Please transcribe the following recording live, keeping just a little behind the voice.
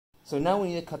So now we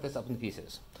need to cut this up into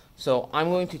pieces. So I'm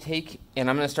going to take, and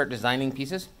I'm going to start designing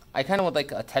pieces. I kind of would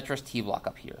like a Tetris T block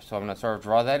up here. So I'm going to sort of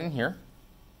draw that in here.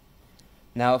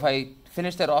 Now if I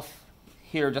finish that off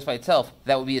here just by itself,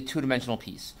 that would be a two-dimensional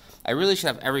piece. I really should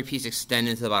have every piece extend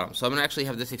into the bottom. So I'm going to actually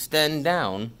have this extend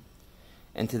down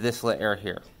into this layer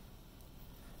here.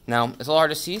 Now, it's a little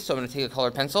hard to see, so I'm going to take a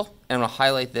colored pencil, and I'm going to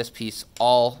highlight this piece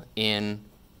all in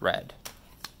red.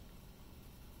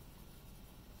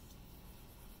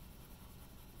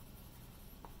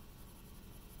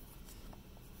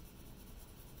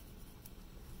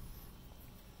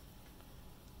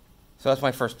 So that's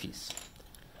my first piece.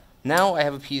 Now I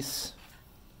have a piece,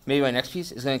 maybe my next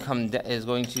piece is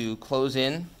going to close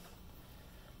in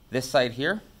this side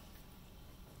here.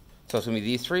 So it's going to be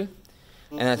these three.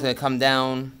 And then it's going to come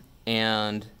down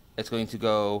and it's going to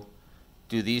go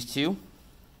do these two.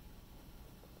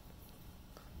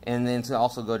 And then it's going to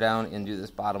also go down and do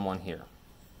this bottom one here.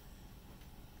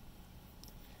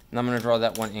 And I'm going to draw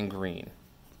that one in green.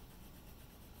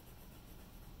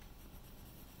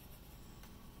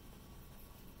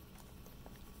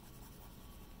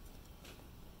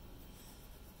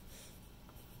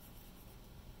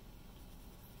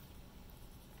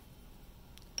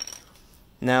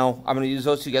 Now, I'm going to use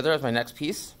those together as my next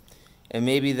piece, and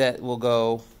maybe that will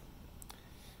go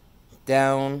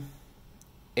down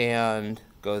and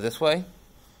go this way,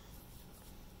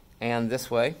 and this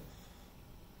way.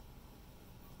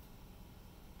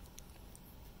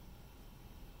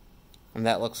 And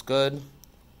that looks good.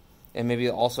 And maybe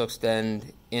it'll also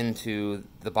extend into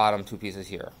the bottom two pieces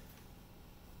here.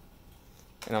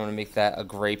 And I'm going to make that a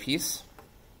gray piece.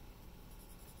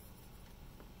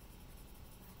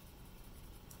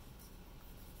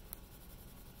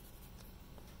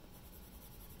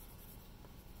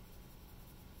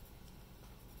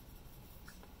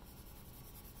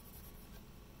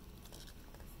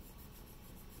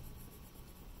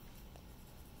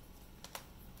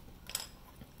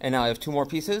 And now I have two more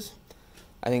pieces.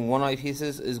 I think one of my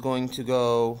pieces is going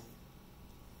to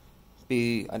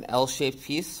be an L-shaped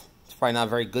piece. It's probably not a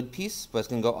very good piece, but it's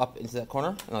going to go up into that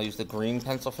corner, and I'll use the green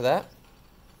pencil for that.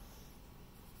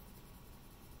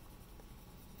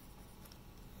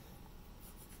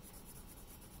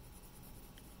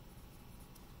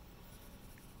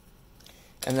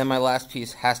 And then my last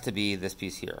piece has to be this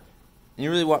piece here. And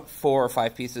you really want 4 or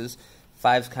 5 pieces.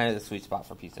 5's kind of the sweet spot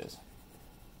for pieces.